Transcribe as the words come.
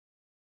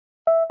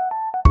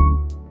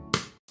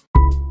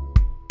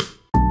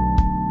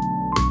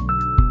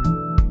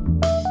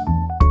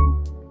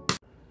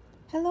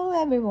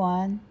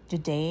everyone.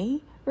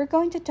 Today, we're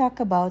going to talk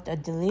about a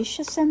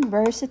delicious and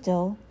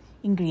versatile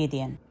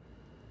ingredient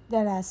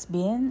that has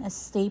been a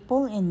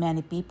staple in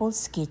many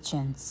people's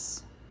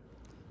kitchens.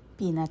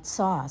 Peanut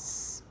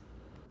sauce.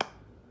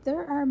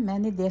 There are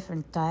many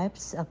different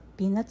types of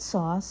peanut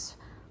sauce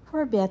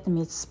for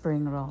Vietnamese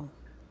spring roll,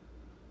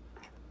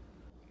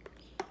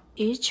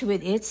 each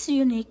with its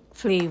unique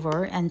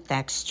flavor and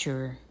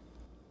texture.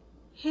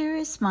 Here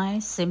is my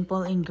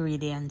simple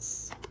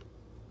ingredients.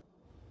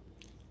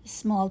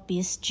 Small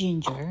piece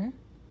ginger,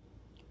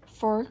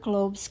 4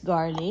 cloves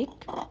garlic,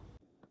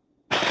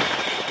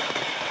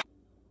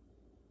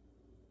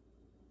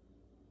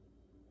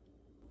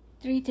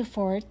 3 to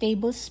 4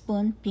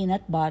 tablespoons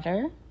peanut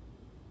butter,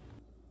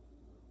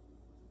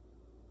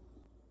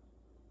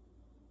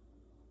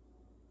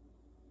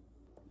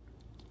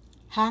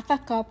 half a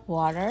cup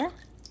water,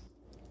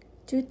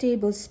 2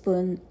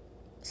 tablespoons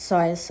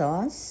soy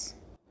sauce,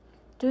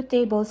 2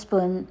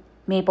 tablespoons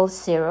maple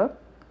syrup,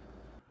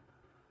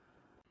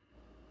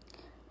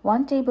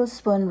 1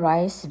 tablespoon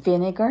rice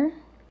vinegar,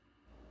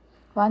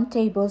 1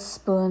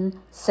 tablespoon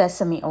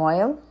sesame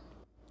oil,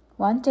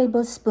 1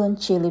 tablespoon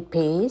chili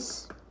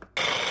paste.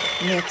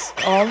 Mix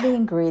all the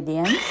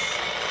ingredients.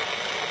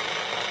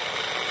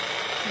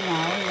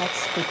 Now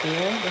let's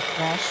prepare the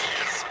fresh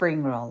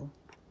spring roll.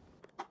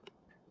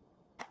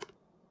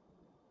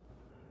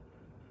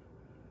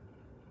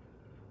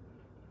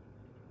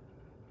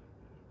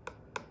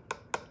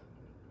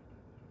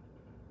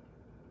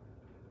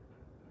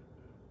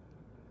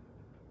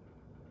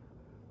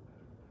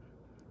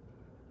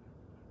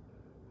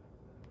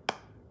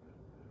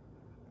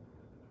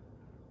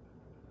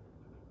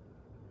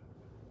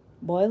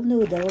 Boil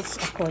noodles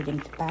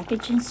according to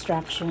package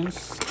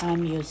instructions.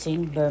 I'm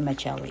using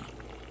vermicelli.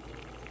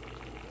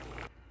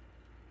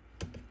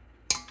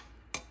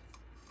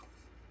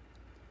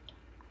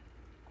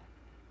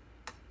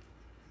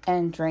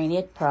 And drain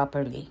it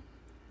properly.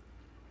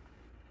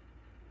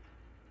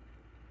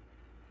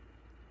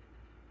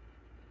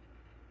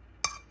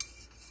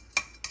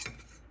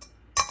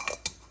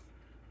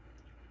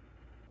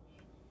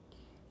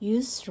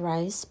 Use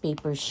rice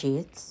paper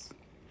sheets.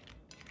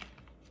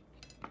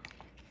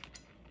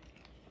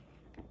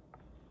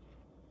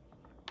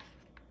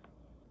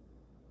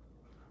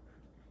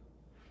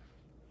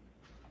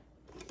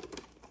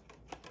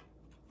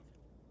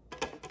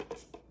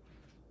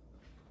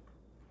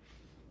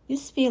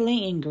 These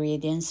filling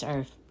ingredients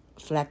are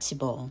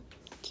flexible.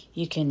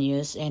 You can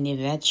use any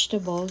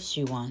vegetables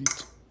you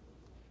want.